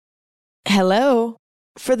Hello.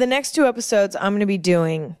 For the next 2 episodes, I'm going to be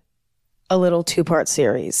doing a little 2-part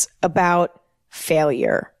series about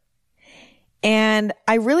failure. And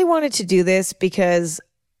I really wanted to do this because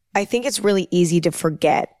I think it's really easy to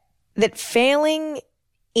forget that failing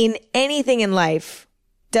in anything in life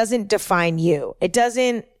doesn't define you. It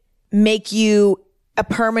doesn't make you a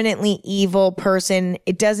permanently evil person.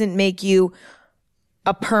 It doesn't make you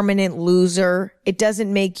a permanent loser. It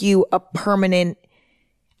doesn't make you a permanent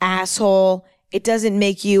asshole. It doesn't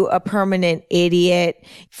make you a permanent idiot.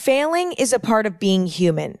 Failing is a part of being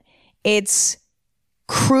human. It's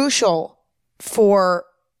crucial for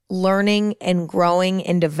learning and growing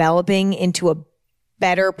and developing into a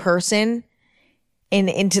better person and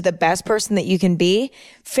into the best person that you can be.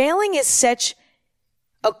 Failing is such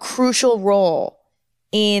a crucial role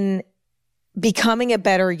in becoming a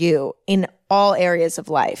better you in all areas of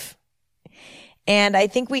life. And I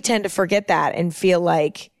think we tend to forget that and feel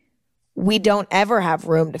like we don't ever have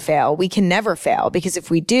room to fail. We can never fail, because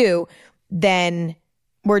if we do, then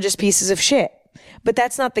we're just pieces of shit. But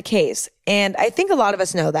that's not the case. And I think a lot of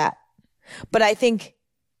us know that. But I think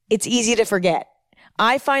it's easy to forget.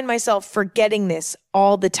 I find myself forgetting this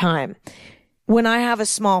all the time. When I have a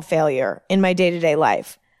small failure in my day-to-day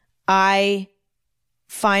life, I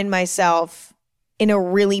find myself in a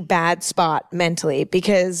really bad spot mentally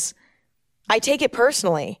because I take it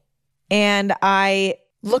personally and I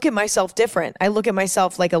look at myself different. I look at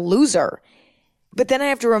myself like a loser. But then I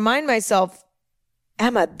have to remind myself,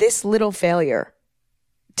 Emma, this little failure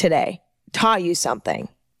today taught you something.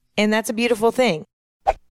 And that's a beautiful thing.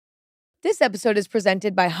 This episode is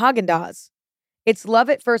presented by Häagen-Dazs. It's love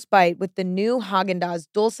at first bite with the new Häagen-Dazs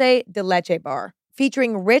Dulce de Leche bar,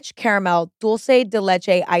 featuring rich caramel dulce de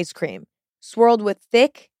leche ice cream, swirled with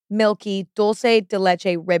thick, milky dulce de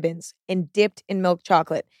leche ribbons and dipped in milk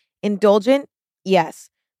chocolate. Indulgent? Yes.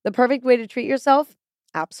 The perfect way to treat yourself?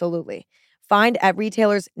 Absolutely. Find at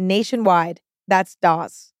retailers nationwide. That's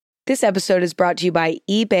DAS. This episode is brought to you by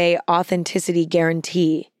eBay Authenticity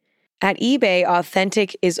Guarantee. At eBay,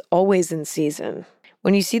 authentic is always in season.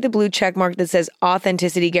 When you see the blue check mark that says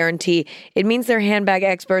Authenticity Guarantee, it means their handbag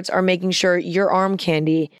experts are making sure your arm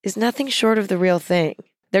candy is nothing short of the real thing.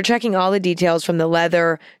 They're checking all the details from the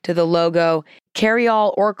leather to the logo,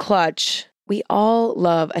 carry-all or clutch. We all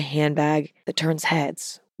love a handbag that turns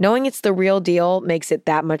heads. Knowing it's the real deal makes it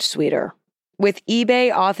that much sweeter. With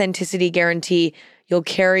eBay Authenticity Guarantee, you'll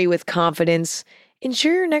carry with confidence.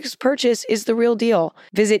 Ensure your next purchase is the real deal.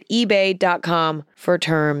 Visit ebay.com for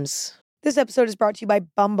terms. This episode is brought to you by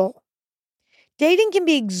Bumble. Dating can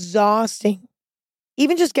be exhausting.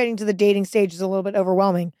 Even just getting to the dating stage is a little bit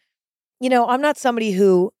overwhelming. You know, I'm not somebody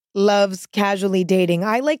who loves casually dating.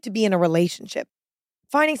 I like to be in a relationship.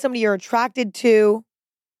 Finding somebody you're attracted to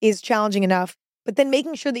is challenging enough, but then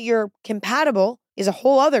making sure that you're compatible is a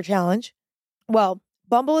whole other challenge. Well,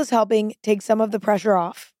 Bumble is helping take some of the pressure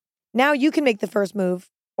off. Now you can make the first move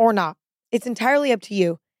or not. It's entirely up to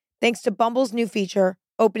you, thanks to Bumble's new feature,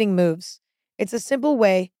 Opening Moves. It's a simple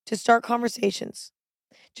way to start conversations.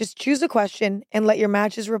 Just choose a question and let your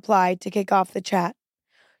matches reply to kick off the chat.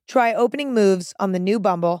 Try Opening Moves on the new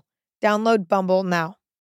Bumble. Download Bumble now.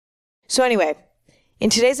 So anyway, in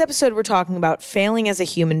today's episode, we're talking about failing as a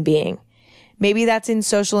human being. Maybe that's in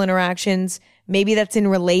social interactions. Maybe that's in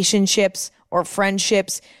relationships or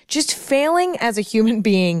friendships. Just failing as a human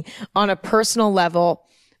being on a personal level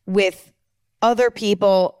with other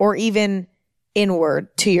people or even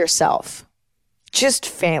inward to yourself. Just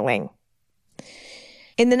failing.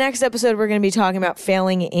 In the next episode, we're going to be talking about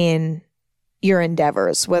failing in your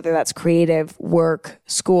endeavors, whether that's creative, work,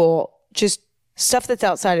 school, just stuff that's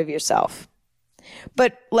outside of yourself.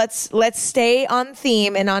 But let's stay on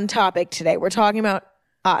theme and on topic today. We're talking about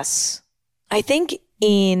us. I think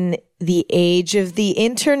in the age of the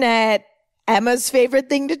internet, Emma's favorite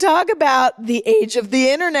thing to talk about, the age of the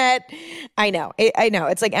internet. I know.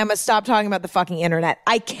 It's like, Emma, stop talking about the fucking internet.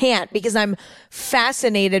 I can't, because I'm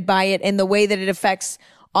fascinated by it and the way that it affects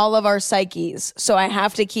all of our psyches. So I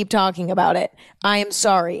have to keep talking about it. I am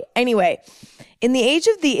sorry. Anyway, in the age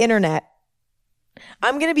of the internet,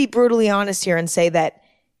 I'm going to be brutally honest here and say that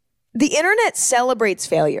the internet celebrates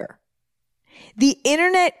failure. The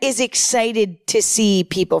internet is excited to see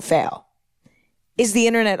people fail. Is the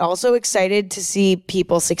internet also excited to see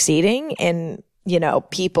people succeeding and,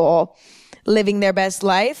 people living their best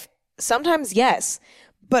life? Sometimes, yes.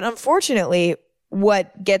 But unfortunately,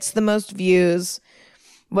 what gets the most views,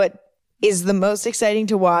 what is the most exciting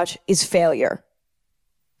to watch is failure.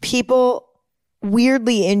 People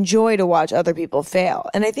weirdly enjoy to watch other people fail.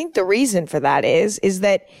 And I think the reason for that is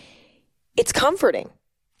that it's comforting.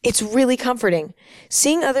 It's really comforting.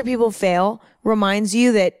 Seeing other people fail reminds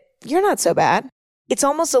you that you're not so bad. It's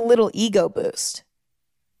almost a little ego boost.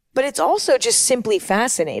 But it's also just simply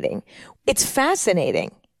fascinating. It's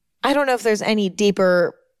fascinating. I don't know if there's any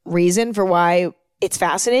deeper reason for why it's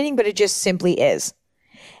fascinating, but it just simply is.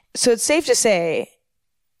 So it's safe to say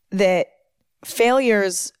that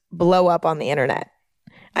failures blow up on the internet.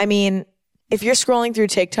 I mean, if you're scrolling through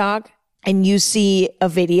TikTok and you see a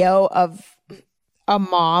video of a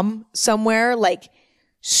mom somewhere like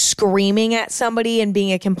screaming at somebody and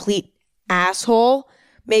being a complete asshole,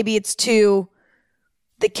 maybe it's to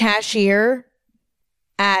the cashier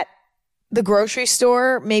at the grocery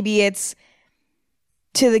store, maybe it's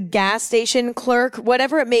to the gas station clerk,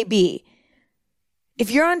 whatever it may be.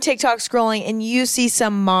 If you're on TikTok scrolling and you see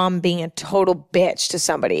some mom being a total bitch to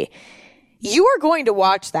somebody, you are going to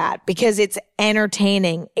watch that because it's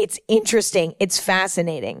entertaining, it's interesting, it's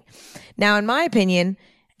fascinating. Now, in my opinion,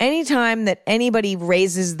 anytime that anybody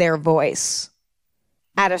raises their voice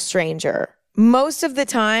at a stranger, most of the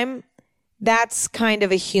time, that's kind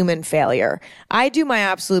of a human failure. I do my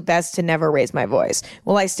absolute best to never raise my voice.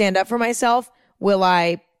 Will I stand up for myself? Will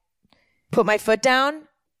I put my foot down?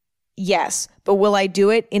 Yes. But will I do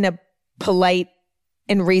it in a polite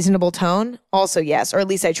and reasonable tone? Also yes, or at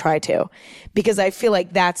least I try to, because I feel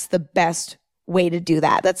like that's the best way to do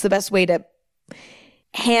that. That's the best way to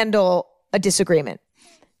handle a disagreement.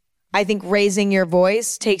 I think raising your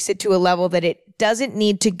voice takes it to a level that it doesn't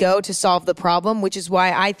need to go to solve the problem, which is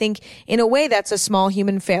why I think in a way that's a small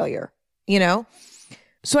human failure, you know?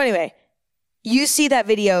 So anyway, you see that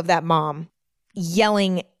video of that mom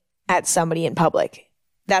yelling at somebody in public.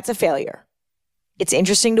 That's a failure. It's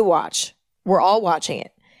interesting to watch. We're all watching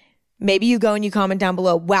it. Maybe you go and you comment down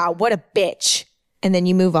below, wow, what a bitch. And then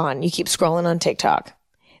you move on. You keep scrolling on TikTok.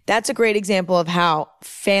 That's a great example of how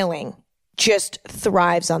failing just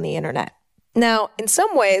thrives on the internet. Now, in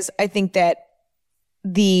some ways, I think that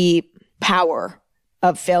the power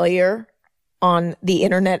of failure on the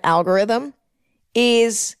internet algorithm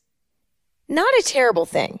is not a terrible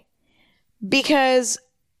thing, because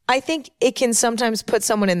I think it can sometimes put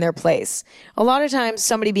someone in their place. A lot of times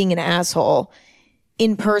somebody being an asshole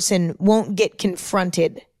in person won't get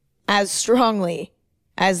confronted as strongly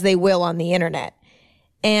as they will on the internet.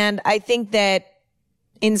 And I think that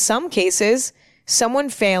in some cases, someone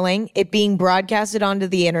failing, it being broadcasted onto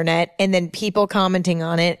the internet, and then people commenting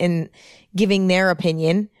on it and giving their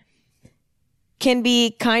opinion can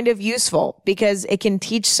be kind of useful, because it can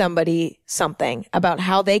teach somebody something about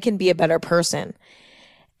how they can be a better person.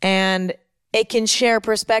 And it can share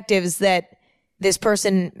perspectives that this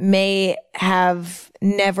person may have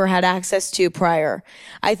never had access to prior.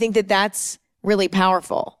 I think that that's really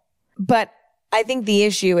powerful. But I think the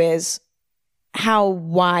issue is how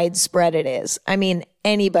widespread it is. I mean,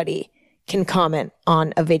 anybody can comment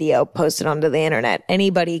on a video posted onto the internet.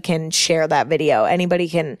 Anybody can share that video. Anybody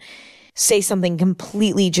can say something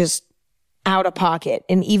completely just out of pocket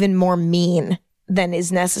and even more mean than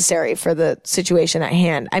is necessary for the situation at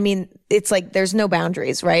hand. I mean, it's like there's no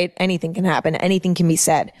boundaries, right? Anything can happen. Anything can be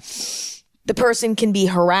said. The person can be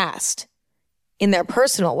harassed in their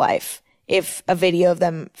personal life if a video of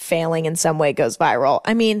them failing in some way goes viral.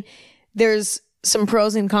 I mean, there's some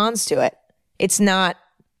pros and cons to it. It's not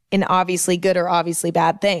an obviously good or obviously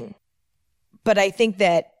bad thing. But I think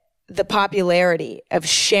that the popularity of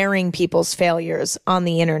sharing people's failures on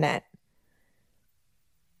the internet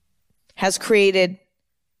has created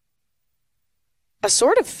a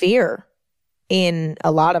sort of fear in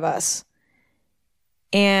a lot of us.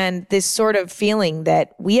 And this sort of feeling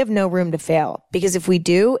that we have no room to fail, because if we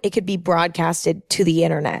do, it could be broadcasted to the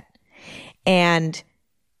internet. And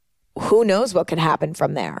who knows what could happen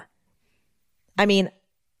from there? I mean,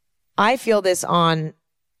 I feel this on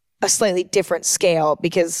a slightly different scale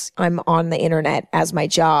because I'm on the internet as my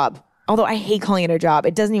job. Although I hate calling it a job.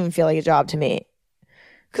 It doesn't even feel like a job to me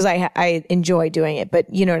because I enjoy doing it.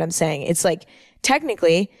 But you know what I'm saying? It's like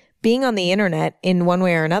technically being on the internet in one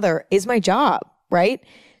way or another is my job, right?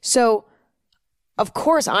 So of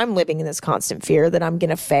course I'm living in this constant fear that I'm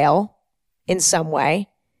going to fail in some way.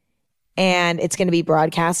 And it's going to be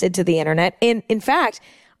broadcasted to the internet. And in fact,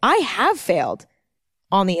 I have failed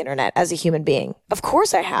on the internet as a human being. Of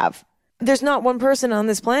course I have. There's not one person on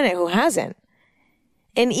this planet who hasn't.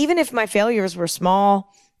 And even if my failures were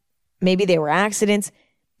small, maybe they were accidents,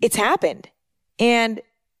 it's happened. And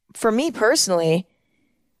for me personally,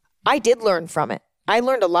 I did learn from it. I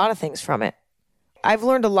learned a lot of things from it. I've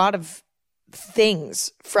learned a lot of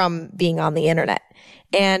things from being on the internet.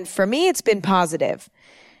 And for me, it's been positive.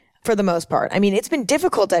 For the most part. I mean, it's been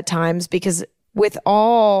difficult at times because with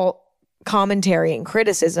all commentary and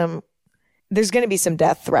criticism, there's going to be some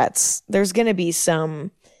death threats. There's going to be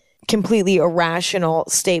some completely irrational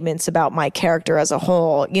statements about my character as a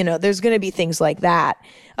whole. There's going to be things like that,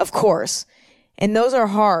 of course. And those are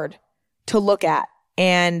hard to look at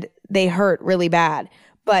and they hurt really bad.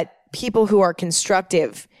 But people who are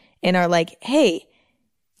constructive and are like, hey,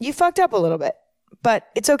 you fucked up a little bit, but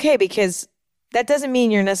it's okay because that doesn't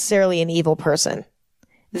mean you're necessarily an evil person.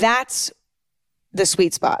 That's the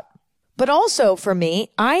sweet spot. But also for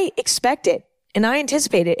me, I expect it and I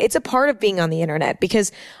anticipate it. It's a part of being on the internet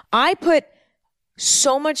because I put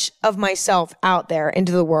so much of myself out there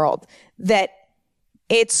into the world that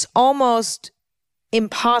it's almost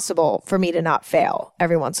impossible for me to not fail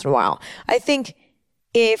every once in a while. I think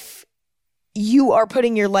if you are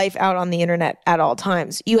putting your life out on the internet at all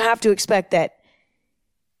times, you have to expect that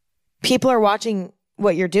people are watching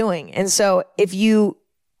what you're doing. And so if you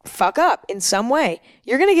fuck up in some way,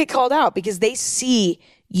 you're going to get called out because they see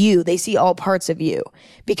you. They see all parts of you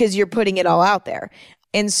because you're putting it all out there.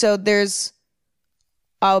 And so there's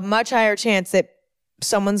a much higher chance that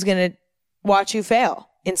someone's going to watch you fail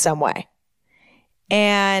in some way.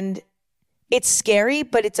 And it's scary,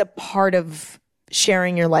 but it's a part of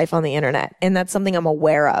sharing your life on the internet. And that's something I'm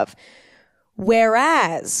aware of.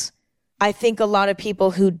 Whereas I think a lot of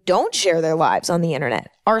people who don't share their lives on the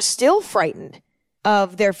internet are still frightened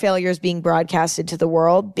of their failures being broadcasted to the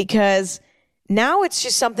world because now it's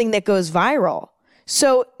just something that goes viral.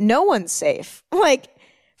 So no one's safe. Like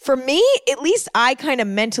for me, at least I kind of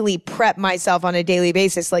mentally prep myself on a daily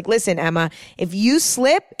basis. Like, listen, Emma, if you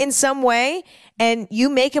slip in some way and you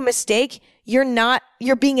make a mistake,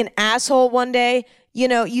 you're being an asshole one day.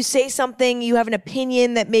 You say something, you have an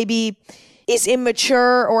opinion that maybe is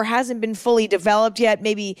immature or hasn't been fully developed yet,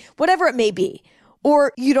 maybe whatever it may be.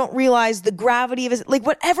 Or you don't realize the gravity of it, like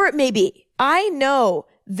whatever it may be. I know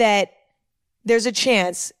that there's a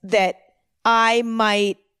chance that I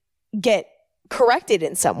might get corrected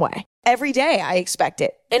in some way. Every day I expect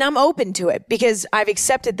it and I'm open to it because I've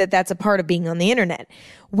accepted that that's a part of being on the internet.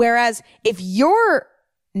 Whereas if you're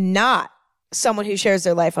not someone who shares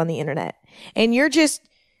their life on the internet and you're just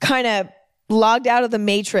kind of logged out of the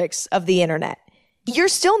matrix of the internet, you're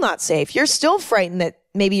still not safe. You're still frightened that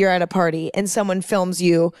maybe you're at a party and someone films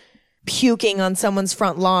you puking on someone's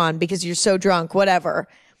front lawn because you're so drunk, whatever.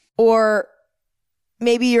 Or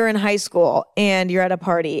maybe you're in high school and you're at a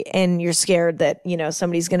party and you're scared that,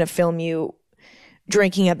 somebody's going to film you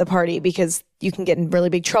drinking at the party because you can get in really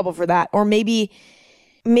big trouble for that. Or maybe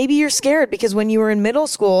you're scared because when you were in middle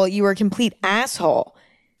school, you were a complete asshole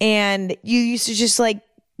and you used to just like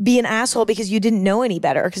be an asshole because you didn't know any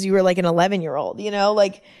better because you were like an 11-year-old,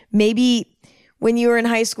 like maybe when you were in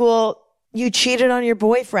high school, you cheated on your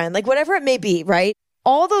boyfriend, like whatever it may be, right?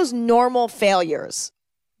 All those normal failures.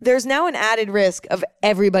 There's now an added risk of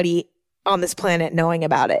everybody on this planet knowing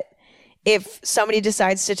about it. If somebody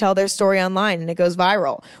decides to tell their story online and it goes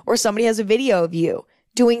viral, or somebody has a video of you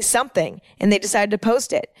doing something and they decide to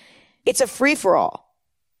post it, it's a free-for-all.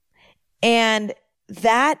 And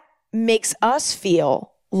that makes us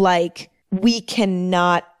feel like we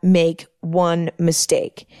cannot make one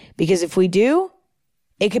mistake. Because if we do,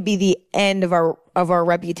 it could be the end of our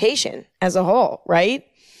reputation as a whole, right?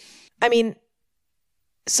 I mean,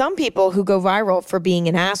 some people who go viral for being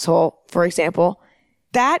an asshole, for example,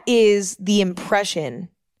 that is the impression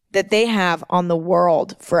that they have on the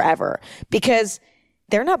world forever because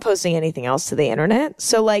they're not posting anything else to the internet.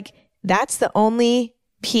 So like, that's the only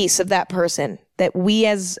piece of that person that we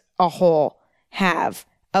as a whole have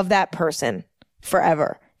of that person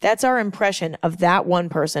forever. That's our impression of that one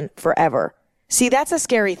person forever. See, that's a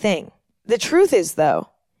scary thing. The truth is, though,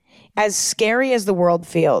 as scary as the world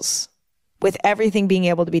feels, with everything being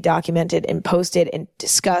able to be documented and posted and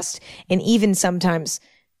discussed, and even sometimes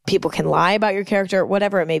people can lie about your character,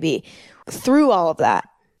 whatever it may be, through all of that,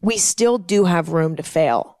 we still do have room to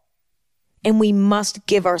fail. And we must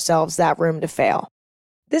give ourselves that room to fail.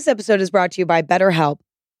 This episode is brought to you by BetterHelp.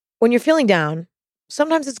 When you're feeling down,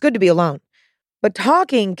 sometimes it's good to be alone, but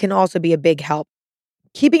talking can also be a big help.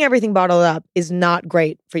 Keeping everything bottled up is not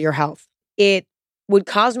great for your health. It would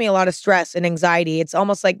cause me a lot of stress and anxiety. It's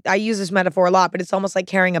almost like, I use this metaphor a lot, but it's almost like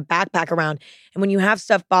carrying a backpack around. And when you have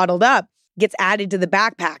stuff bottled up, it gets added to the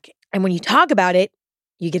backpack. And when you talk about it,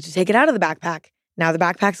 you get to take it out of the backpack. Now the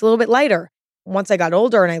backpack's a little bit lighter. Once I got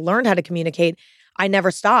older and I learned how to communicate, I never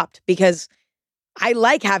stopped because I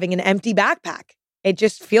like having an empty backpack. It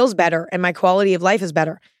just feels better and my quality of life is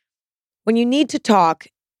better. When you need to talk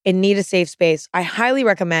and need a safe space, I highly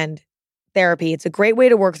recommend therapy. It's a great way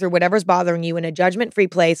to work through whatever's bothering you in a judgment-free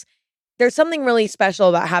place. There's something really special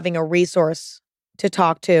about having a resource to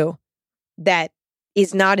talk to that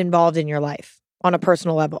is not involved in your life on a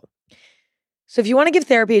personal level. So if you want to give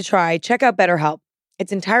therapy a try, check out BetterHelp.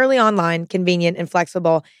 It's entirely online, convenient, and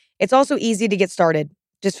flexible. It's also easy to get started.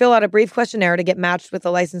 Just fill out a brief questionnaire to get matched with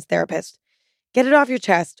a licensed therapist. Get it off your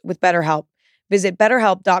chest with BetterHelp. Visit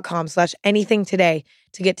betterhelp.com/anything today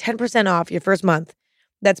to get 10% off your first month.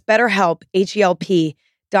 That's BetterHelp,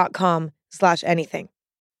 HELP.com/anything.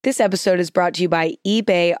 This episode is brought to you by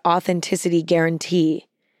eBay Authenticity Guarantee.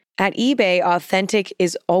 At eBay, authentic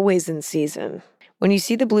is always in season. When you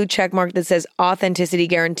see the blue check mark that says Authenticity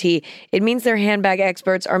Guarantee, it means their handbag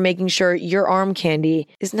experts are making sure your arm candy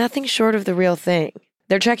is nothing short of the real thing.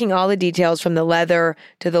 They're checking all the details from the leather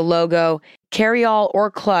to the logo, carry-all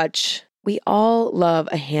or clutch. We all love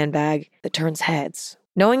a handbag that turns heads.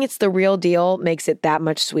 Knowing it's the real deal makes it that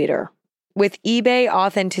much sweeter. With eBay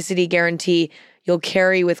Authenticity Guarantee, you'll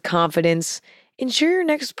carry with confidence. Ensure your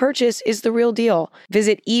next purchase is the real deal.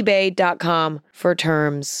 Visit ebay.com for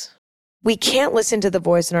terms. We can't listen to the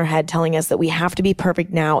voice in our head telling us that we have to be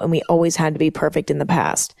perfect now and we always had to be perfect in the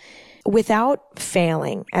past. Without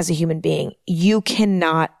failing as a human being, you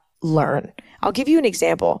cannot learn. I'll give you an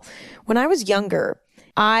example. When I was younger,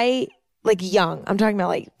 I'm talking about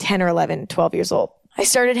like 10 or 11, 12 years old. I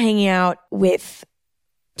started hanging out with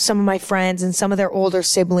some of my friends and some of their older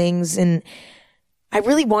siblings, and I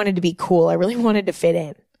really wanted to be cool. I really wanted to fit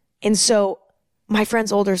in. And so my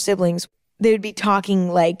friends' older siblings, they would be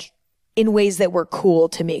talking like in ways that were cool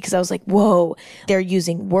to me because I was like, whoa, they're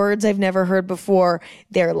using words I've never heard before.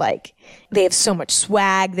 They're like, they have so much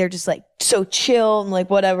swag. They're just like so chill and like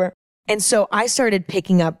whatever. And so I started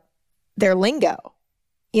picking up their lingo.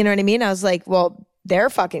 You know what I mean? I was like, well, they're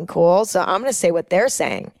fucking cool, so I'm going to say what they're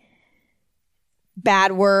saying.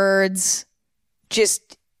 Bad words,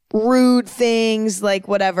 just rude things, like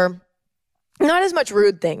whatever. Not as much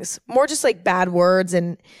rude things, more just like bad words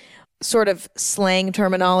and sort of slang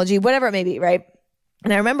terminology, whatever it may be, right?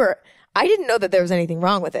 And I remember I didn't know that there was anything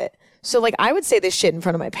wrong with it. So like I would say this shit in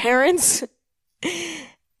front of my parents.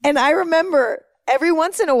 And I remember every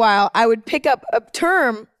once in a while I would pick up a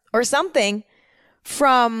term or something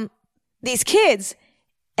from these kids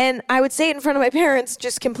and I would say it in front of my parents,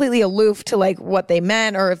 just completely aloof to like what they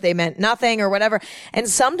meant or if they meant nothing or whatever. And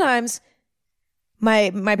sometimes my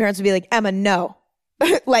parents would be like, Emma, no.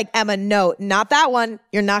 Like, Emma, no, not that one.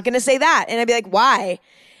 You're not going to say that. And I'd be like, why?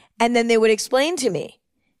 And then they would explain to me.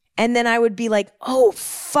 And then I would be like, oh,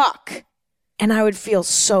 fuck. And I would feel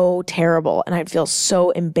so terrible. And I'd feel so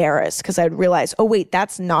embarrassed because I'd realize, oh, wait,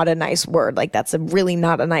 that's not a nice word. Like, that's really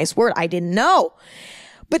not a nice word. I didn't know.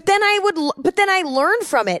 But then I learned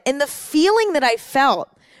from it. And the feeling that I felt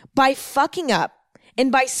by fucking up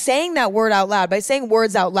and by saying that word out loud, by saying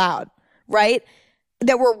words out loud, right,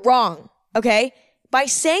 that were wrong, okay? By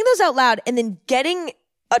saying those out loud and then getting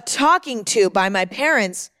a talking to by my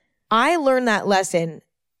parents, I learned that lesson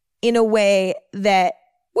in a way that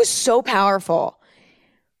was so powerful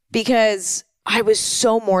because I was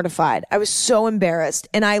so mortified. I was so embarrassed.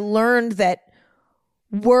 And I learned that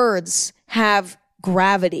words have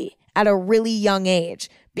gravity at a really young age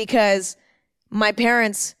because my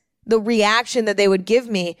parents, the reaction that they would give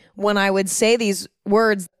me when I would say these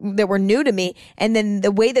words that were new to me, and then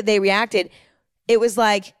the way that they reacted, it was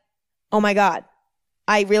like, oh my God,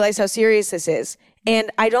 I realize how serious this is.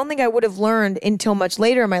 And I don't think I would have learned until much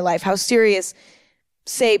later in my life how serious,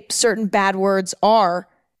 say, certain bad words are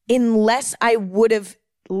unless I would have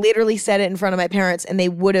literally said it in front of my parents and they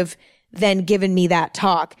would have then given me that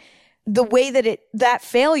talk. The way that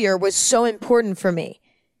failure was so important for me.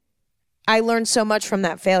 I learned so much from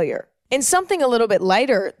that failure. And something a little bit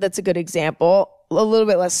lighter that's a good example, a little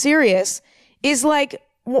bit less serious, is like,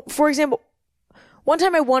 for example, one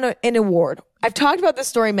time I won an award. I've talked about this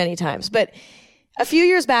story many times, but a few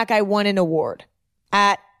years back, I won an award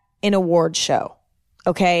at an award show.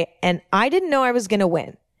 Okay. And I didn't know I was going to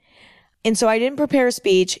win. And so I didn't prepare a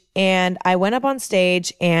speech and I went up on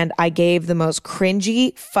stage and I gave the most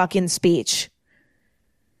cringy fucking speech.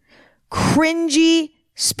 Cringy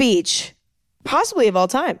speech, possibly of all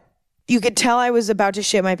time. You could tell I was about to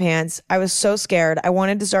shit my pants. I was so scared. I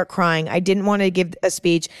wanted to start crying. I didn't want to give a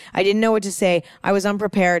speech. I didn't know what to say. I was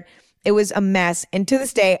unprepared. It was a mess. And to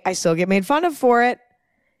this day, I still get made fun of for it.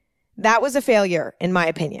 That was a failure, in my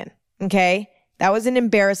opinion. Okay? That was an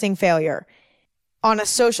embarrassing failure on a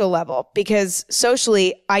social level because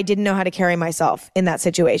socially, I didn't know how to carry myself in that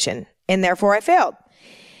situation. And therefore, I failed.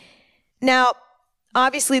 Now,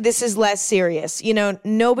 obviously, this is less serious. You know,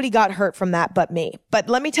 nobody got hurt from that but me. But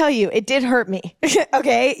let me tell you, it did hurt me.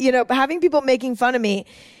 Okay? You know, having people making fun of me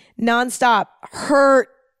nonstop hurt.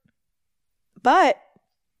 But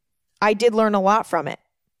I did learn a lot from it.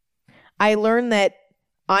 I learned that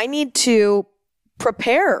I need to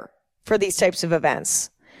prepare for these types of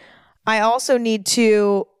events. I also need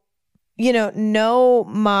to, know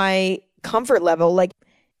my comfort level. Like,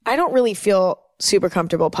 I don't really feel super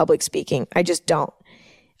comfortable public speaking. I just don't.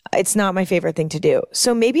 It's not my favorite thing to do.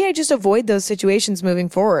 So maybe I just avoid those situations moving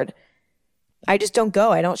forward. I just don't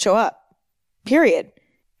go. I don't show up. Period.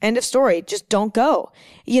 End of story. Just don't go.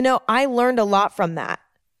 I learned a lot from that,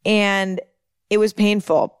 and it was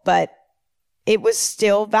painful, but it was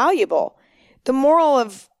still valuable. The moral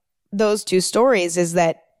of those two stories is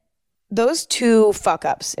that those two fuck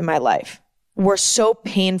ups in my life were so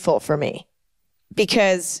painful for me,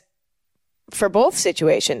 because for both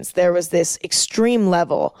situations, there was this extreme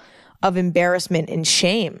level of embarrassment and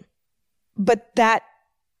shame. But that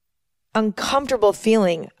uncomfortable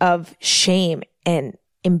feeling of shame and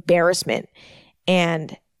embarrassment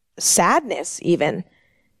and sadness even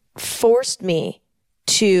forced me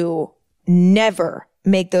to never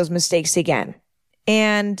make those mistakes again.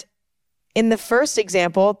 And in the first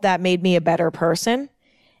example, that made me a better person.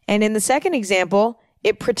 And in the second example,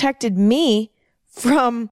 it protected me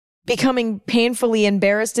from becoming painfully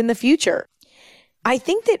embarrassed in the future. I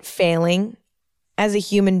think that failing as a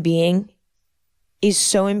human being is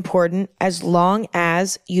so important as long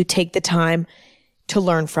as you take the time to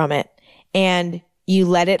learn from it and you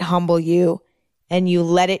let it humble you and you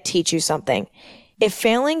let it teach you something. If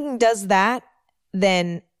failing does that,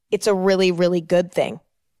 then it's a really, really good thing.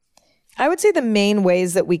 I would say the main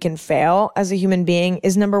ways that we can fail as a human being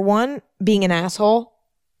is, number one, being an asshole,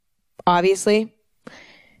 obviously.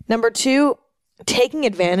 Number two, taking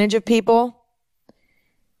advantage of people.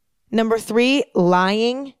 Number three,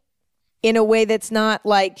 lying in a way that's not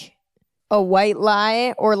like a white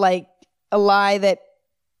lie or like a lie that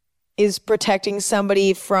is protecting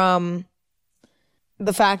somebody from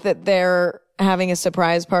the fact that they're having a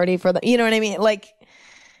surprise party for them. You know what I mean? Like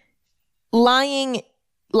lying.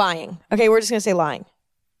 Okay, we're just going to say lying.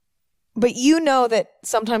 But you know that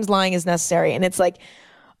sometimes lying is necessary, and it's like,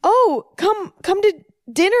 oh, come to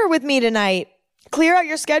dinner with me tonight. Clear out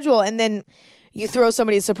your schedule, and then you throw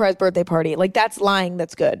somebody a surprise birthday party. Like, that's lying.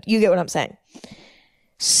 That's good. You get what I'm saying.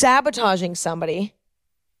 Sabotaging somebody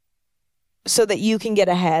so that you can get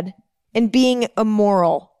ahead, and being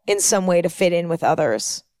immoral in some way to fit in with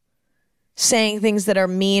others. Saying things that are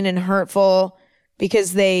mean and hurtful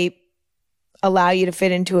because they allow you to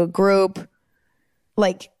fit into a group,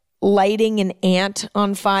 like lighting an ant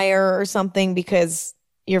on fire or something because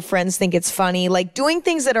your friends think it's funny, like doing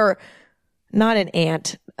things that are not an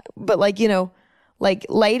ant, but like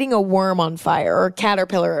lighting a worm on fire or a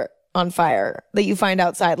caterpillar on fire that you find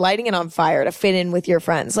outside, lighting it on fire to fit in with your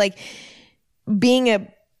friends, like being a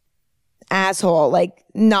asshole, like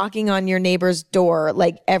knocking on your neighbor's door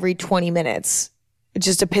like every 20 minutes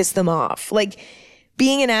just to piss them off, like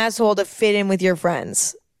being an asshole to fit in with your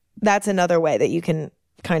friends. That's another way that you can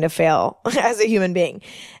kind of fail as a human being.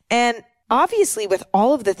 And obviously, with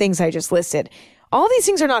all of the things I just listed, all these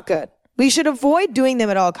things are not good. We should avoid doing them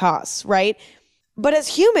at all costs, right? But as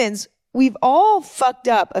humans, we've all fucked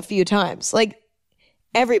up a few times, like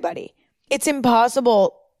everybody. It's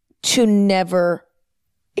impossible to never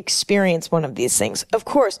experience one of these things. Of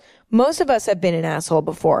course, most of us have been an asshole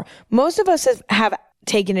before. Most of us have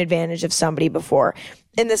taken advantage of somebody before,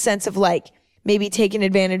 in the sense of like maybe taking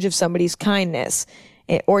advantage of somebody's kindness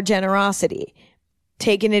or generosity,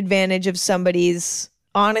 taking advantage of somebody's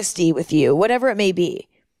honesty with you, whatever it may be.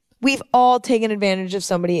 We've all taken advantage of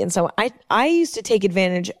somebody in some way. I used to take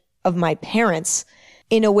advantage of my parents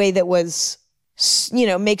in a way that was,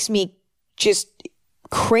 makes me just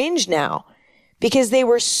cringe now, because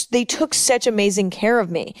they took such amazing care of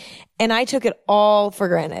me, and I took it all for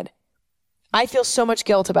granted. I feel so much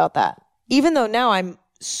guilt about that, even though now I'm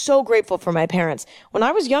so grateful for my parents. When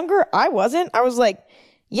I was younger, I wasn't. I was like,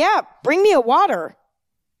 yeah, bring me a water.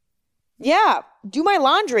 Yeah, do my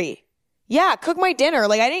laundry. Yeah, cook my dinner.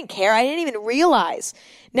 Like, I didn't care. I didn't even realize.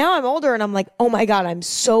 Now I'm older and I'm like, oh my God, I'm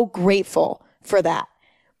so grateful for that.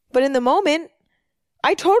 But in the moment,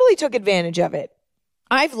 I totally took advantage of it.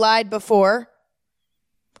 I've lied before.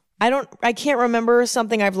 I can't remember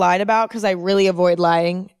something I've lied about because I really avoid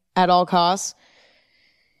lying at all costs.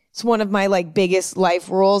 It's one of my biggest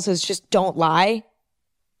life rules is just don't lie.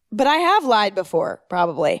 But I have lied before,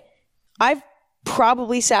 probably. I've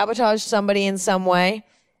probably sabotaged somebody in some way.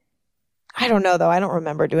 I don't know though. I don't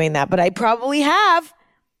remember doing that, but I probably have.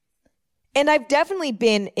 And I've definitely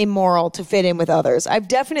been immoral to fit in with others. I've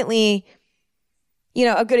definitely,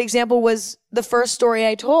 a good example was the first story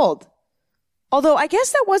I told. Although I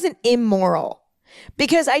guess that wasn't immoral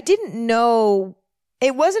because I didn't know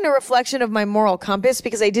it wasn't a reflection of my moral compass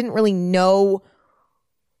because I didn't really know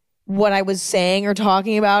what I was saying or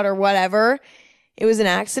talking about or whatever. It was an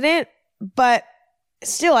accident, but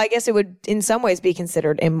still, I guess it would in some ways be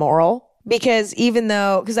considered immoral because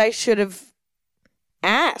because I should have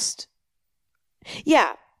asked.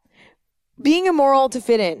 Yeah, being immoral to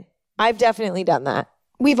fit in. I've definitely done that.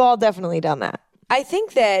 We've all definitely done that. I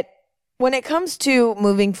think that when it comes to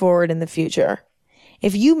moving forward in the future,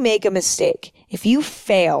 if you make a mistake, if you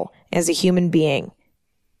fail as a human being,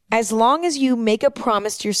 as long as you make a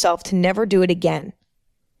promise to yourself to never do it again,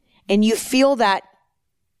 and you feel that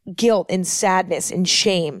guilt and sadness and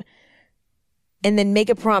shame, and then make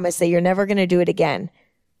a promise that you're never going to do it again,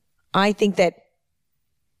 I think that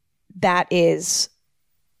that is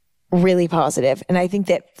really positive. And I think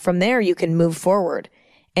that from there you can move forward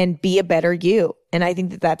and be a better you. And I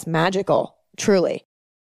think that that's magical, truly.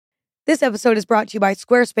 This episode is brought to you by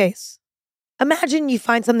Squarespace. Imagine you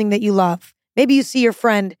find something that you love. Maybe you see your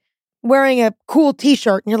friend wearing a cool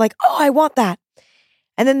t-shirt and you're like, oh, I want that.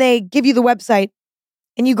 And then they give you the website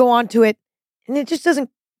and you go onto it and it just doesn't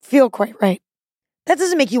feel quite right. That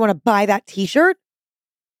doesn't make you want to buy that t-shirt.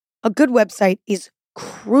 A good website is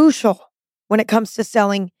crucial when it comes to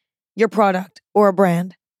selling your product or a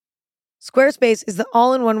brand. Squarespace is the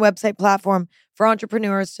all-in-one website platform for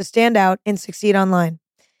entrepreneurs to stand out and succeed online.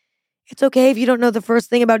 It's okay if you don't know the first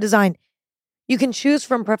thing about design. You can choose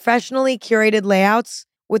from professionally curated layouts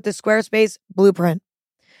with the Squarespace Blueprint.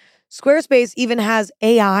 Squarespace even has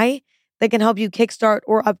AI that can help you kickstart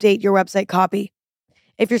or update your website copy.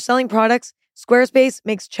 If you're selling products, Squarespace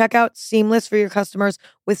makes checkout seamless for your customers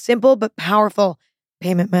with simple but powerful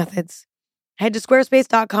payment methods. Head to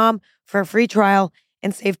squarespace.com for a free trial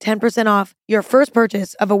and save 10% off your first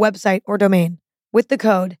purchase of a website or domain with the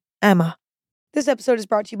code EMMA. This episode is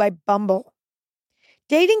brought to you by Bumble.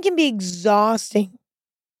 Dating can be exhausting.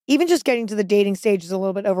 Even just getting to the dating stage is a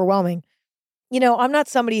little bit overwhelming. You know, I'm not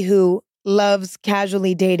somebody who loves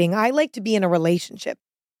casually dating. I like to be in a relationship.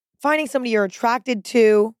 Finding somebody you're attracted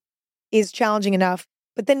to is challenging enough,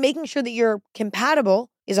 but then making sure that you're compatible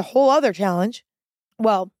is a whole other challenge.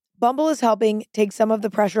 Well, Bumble is helping take some of the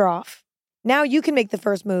pressure off. Now you can make the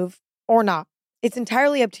first move or not. It's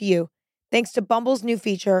entirely up to you, thanks to Bumble's new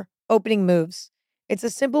feature, Opening Moves. It's a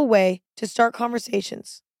simple way to start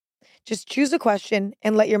conversations. Just choose a question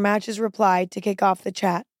and let your matches reply to kick off the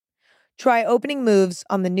chat. Try Opening Moves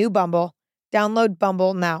on the new Bumble. Download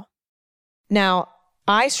Bumble now. Now,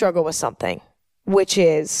 I struggle with something, which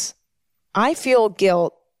is I feel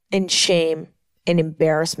guilt and shame and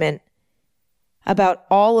embarrassment about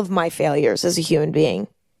all of my failures as a human being,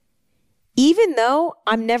 even though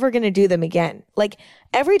I'm never going to do them again. Like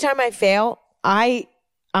every time I fail,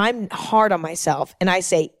 I'm hard on myself and I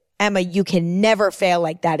say, Emma, you can never fail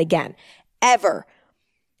like that again, ever.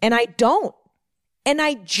 And I don't. And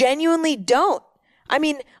I genuinely don't. I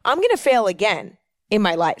mean, I'm going to fail again in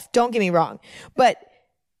my life. Don't get me wrong. But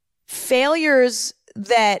failures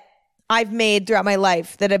that I've made throughout my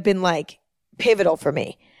life that have been like pivotal for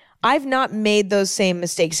me, I've not made those same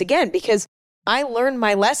mistakes again because I learned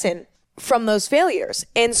my lesson from those failures.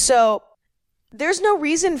 And so there's no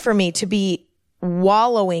reason for me to be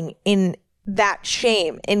wallowing in that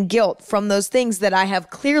shame and guilt from those things that I have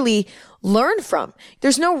clearly learned from.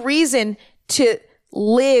 There's no reason to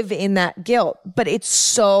live in that guilt, but it's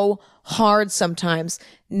so hard sometimes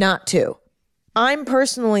not to. I'm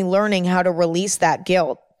personally learning how to release that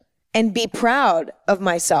guilt and be proud of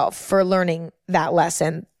myself for learning that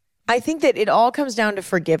lesson. I think that it all comes down to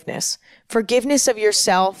forgiveness. Forgiveness of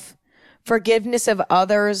yourself, forgiveness of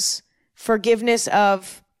others, forgiveness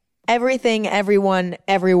of everything, everyone,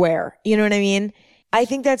 everywhere. You know what I mean? I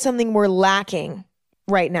think that's something we're lacking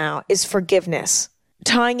right now is forgiveness.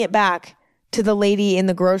 Tying it back to the lady in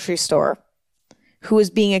the grocery store who was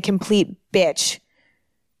being a complete bitch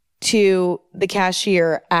to the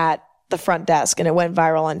cashier at the front desk and it went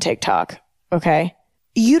viral on TikTok. Okay.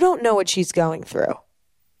 You don't know what she's going through.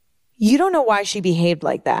 You don't know why she behaved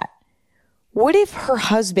like that. What if her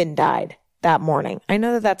husband died that morning? I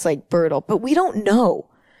know that that's like brutal, but we don't know.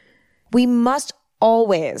 We must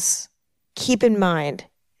always keep in mind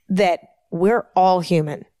that we're all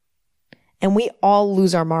human and we all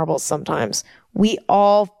lose our marbles sometimes. We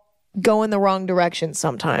all go in the wrong direction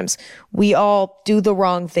sometimes. We all do the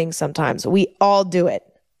wrong thing sometimes. We all do it.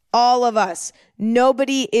 All of us.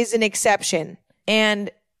 Nobody is an exception. And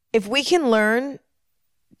if we can learn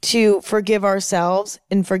to forgive ourselves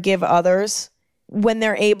and forgive others when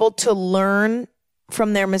they're able to learn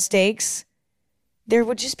from their mistakes, there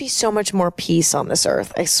would just be so much more peace on this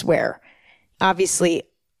earth, I swear. Obviously,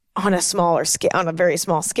 on a smaller scale, on a very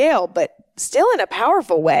small scale, but still in a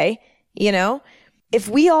powerful way, you know? If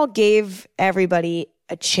we all gave everybody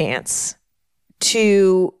a chance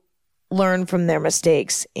to learn from their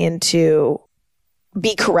mistakes and to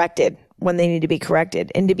be corrected when they need to be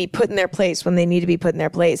corrected and to be put in their place when they need to be put in their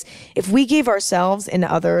place. If we gave ourselves and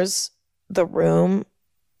others the room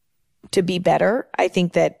to be better, I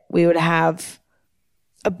think that we would have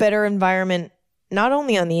a better environment, not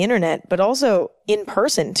only on the internet, but also in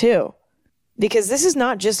person too. Because this is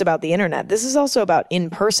not just about the internet. This is also about in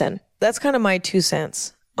person. That's kind of my 2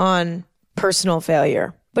 cents on personal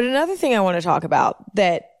failure. But another thing I want to talk about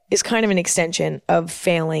that is kind of an extension of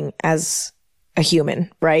failing as a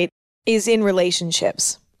human, right, is in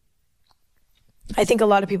relationships. I think a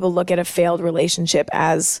lot of people look at a failed relationship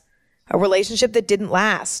as a relationship that didn't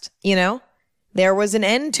last, you know? There was an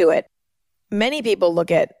end to it. Many people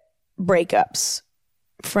look at breakups,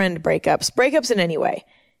 friend breakups in any way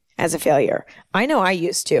as a failure. I know I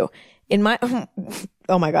used to. In my,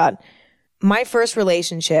 oh my God, my first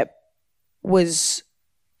relationship was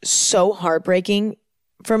so heartbreaking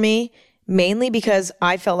for me, mainly because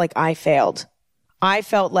I felt like I failed. I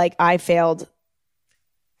felt like I failed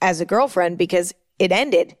as a girlfriend because it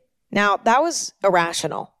ended. Now, that was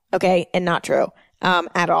irrational, okay, and not true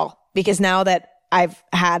at all. Because now that I've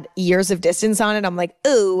had years of distance on it, I'm like,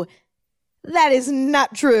 ooh, that is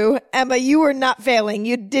not true. Emma, you were not failing.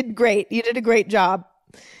 You did great. You did a great job.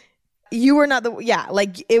 You were not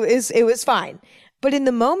it was fine. But in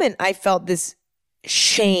the moment, I felt this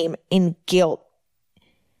shame and guilt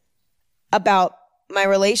about my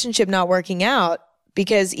relationship not working out,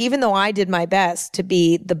 because even though I did my best to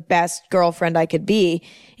be the best girlfriend I could be,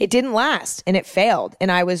 it didn't last and it failed.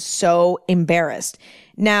 And I was so embarrassed.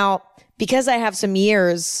 Now, because I have some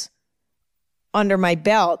years under my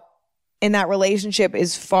belt and that relationship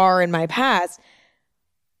is far in my past,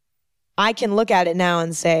 I can look at it now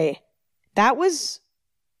and say, that was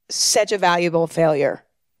such a valuable failure.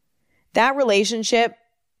 That relationship,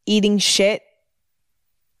 eating shit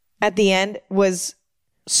at the end, was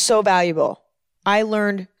so valuable. I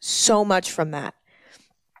learned so much from that.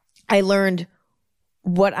 I learned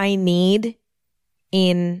what I need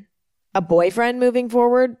in a boyfriend moving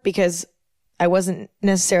forward, because I wasn't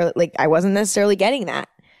necessarily getting that,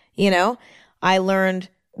 you know? I learned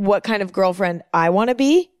what kind of girlfriend I want to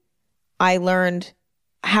be. I learned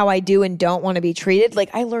how I do and don't want to be treated.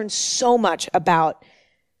 Like, I learned so much about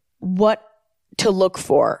what to look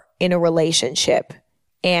for in a relationship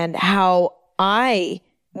and how I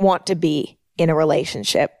want to be in a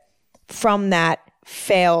relationship from that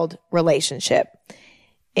failed relationship.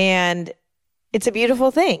 And it's a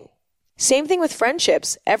beautiful thing. Same thing with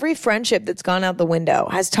friendships. Every friendship that's gone out the window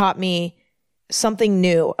has taught me something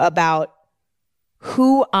new about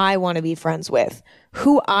who I want to be friends with,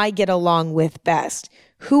 who I get along with best,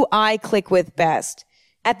 who I click with best.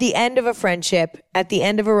 At the end of a friendship, at the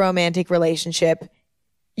end of a romantic relationship,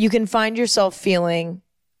 you can find yourself feeling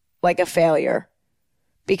like a failure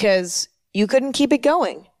because you couldn't keep it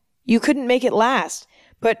going. You couldn't make it last.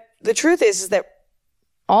 But the truth is that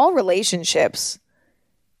all relationships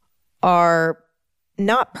are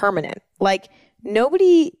not permanent. Like,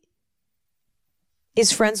 nobody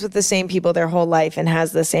is friends with the same people their whole life and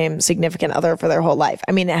has the same significant other for their whole life.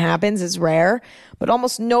 I mean, it happens, it's rare, but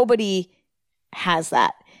almost nobody has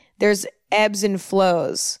that. There's ebbs and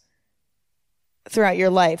flows throughout your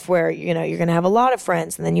life where, you know, you're going to have a lot of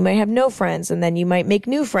friends, and then you might have no friends, and then you might make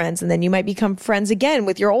new friends, and then you might become friends again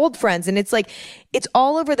with your old friends. And it's like, it's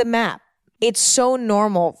all over the map. It's so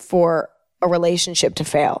normal for a relationship to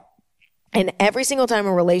fail. And every single time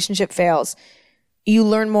a relationship fails, you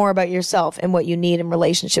learn more about yourself and what you need in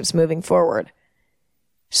relationships moving forward,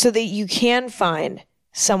 so that you can find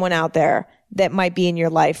someone out there that might be in your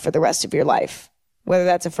life for the rest of your life, whether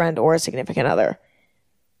that's a friend or a significant other.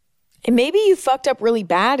 And maybe you fucked up really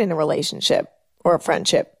bad in a relationship or a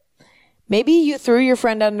friendship. Maybe you threw your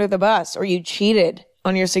friend under the bus, or you cheated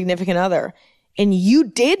on your significant other and you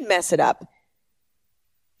did mess it up.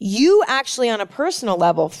 You actually, on a personal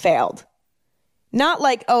level, failed. Not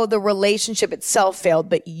like, oh, the relationship itself failed,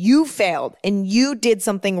 but you failed and you did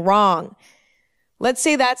something wrong. Let's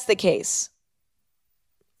say that's the case.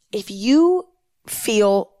 If you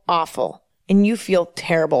feel awful and you feel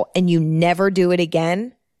terrible and you never do it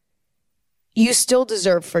again, you still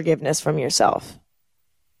deserve forgiveness from yourself.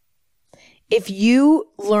 If you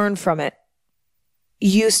learn from it,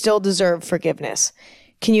 you still deserve forgiveness.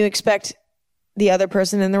 Can you expect the other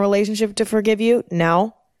person in the relationship to forgive you?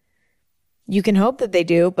 No. You can hope that they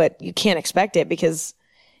do, but you can't expect it because,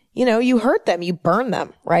 you know, you hurt them, you burn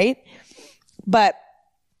them, right? But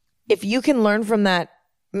if you can learn from that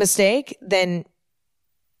mistake, then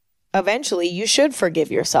eventually you should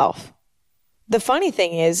forgive yourself. The funny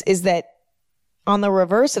thing is that on the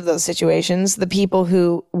reverse of those situations, the people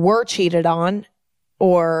who were cheated on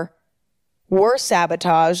or were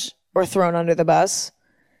sabotaged or thrown under the bus,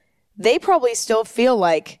 they probably still feel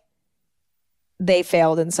like they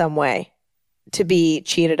failed in some way to be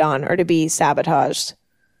cheated on or to be sabotaged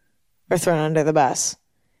or thrown under the bus.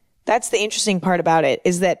 That's the interesting part about it,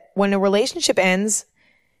 is that when a relationship ends,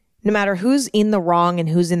 no matter who's in the wrong and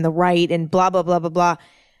who's in the right and blah, blah, blah, blah, blah,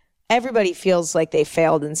 everybody feels like they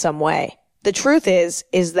failed in some way. The truth is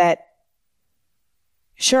that,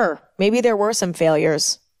 sure, maybe there were some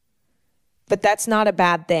failures, but that's not a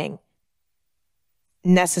bad thing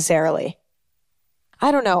necessarily.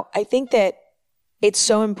 I don't know. I think that it's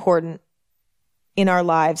so important in our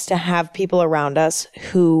lives to have people around us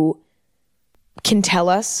who can tell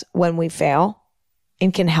us when we fail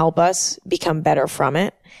and can help us become better from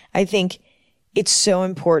it. I think it's so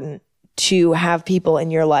important to have people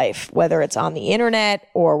in your life, whether it's on the internet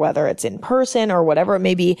or whether it's in person or whatever it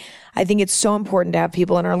may be. I think it's so important to have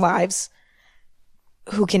people in our lives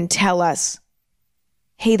who can tell us,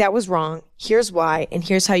 hey, that was wrong. Here's why. And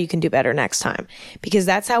here's how you can do better next time. Because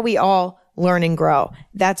that's how we all learn and grow.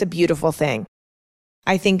 That's a beautiful thing.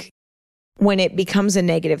 I think when it becomes a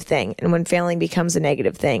negative thing and when failing becomes a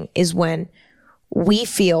negative thing is when we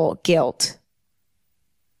feel guilt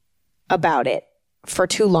about it for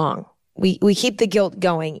too long. We keep the guilt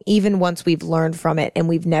going even once we've learned from it and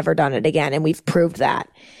we've never done it again and we've proved that.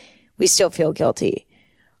 We still feel guilty.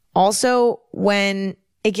 Also, when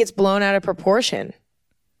it gets blown out of proportion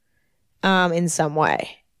in some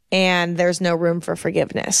way and there's no room for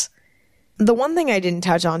forgiveness. The one thing I didn't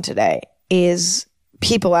touch on today is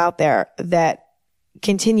people out there that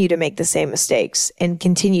continue to make the same mistakes and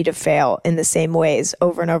continue to fail in the same ways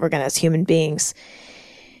over and over again as human beings.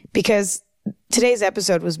 Because today's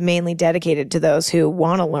episode was mainly dedicated to those who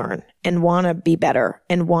want to learn and want to be better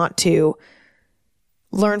and want to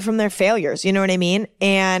learn from their failures. You know what I mean?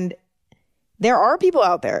 And there are people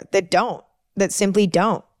out there that simply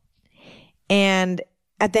don't. And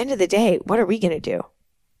at the end of the day, what are we going to do?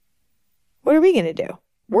 What are we going to do?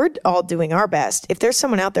 We're all doing our best. If there's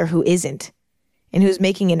someone out there who isn't and who's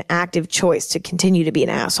making an active choice to continue to be an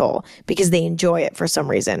asshole because they enjoy it for some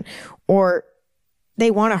reason, or they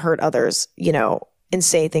want to hurt others, and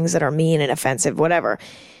say things that are mean and offensive, whatever.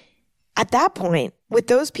 At that point, with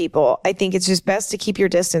those people, I think it's just best to keep your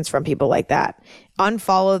distance from people like that.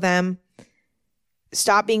 Unfollow them.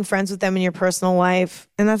 Stop being friends with them in your personal life.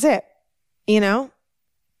 And that's it.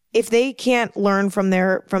 If they can't learn from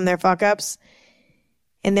their fuck ups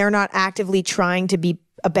and they're not actively trying to be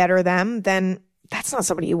a better them, then that's not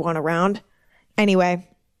somebody you want around. Anyway,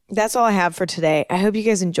 that's all I have for today. I hope you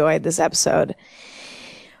guys enjoyed this episode.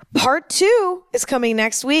 Part 2 is coming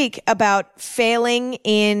next week about failing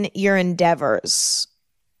in your endeavors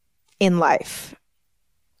in life.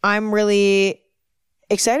 I'm really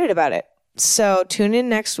excited about it. So tune in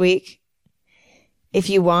next week. If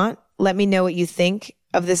you want, let me know what you think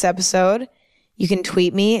of this episode. You can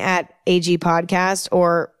tweet me at AG Podcast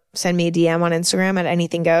or send me a DM on Instagram at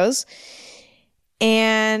Anything Goes.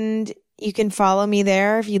 And you can follow me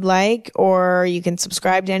there if you'd like, or you can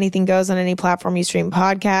subscribe to Anything Goes on any platform you stream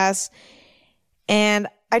podcasts. And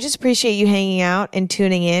I just appreciate you hanging out and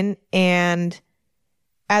tuning in. And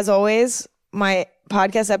as always, my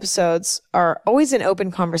podcast episodes are always an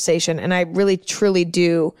open conversation. And I really, truly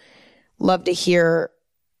do love to hear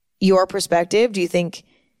your perspective. Do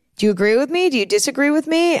you agree with me? Do you disagree with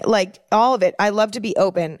me? Like all of it. I love to be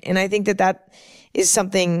open. And I think that is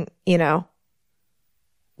something,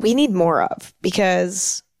 we need more of,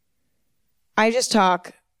 because I just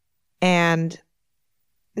talk and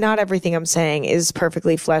not everything I'm saying is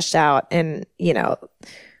perfectly fleshed out and,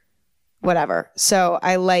 whatever. So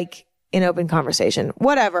I like an open conversation.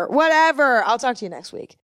 Whatever. I'll talk to you next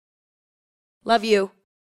week. Love you.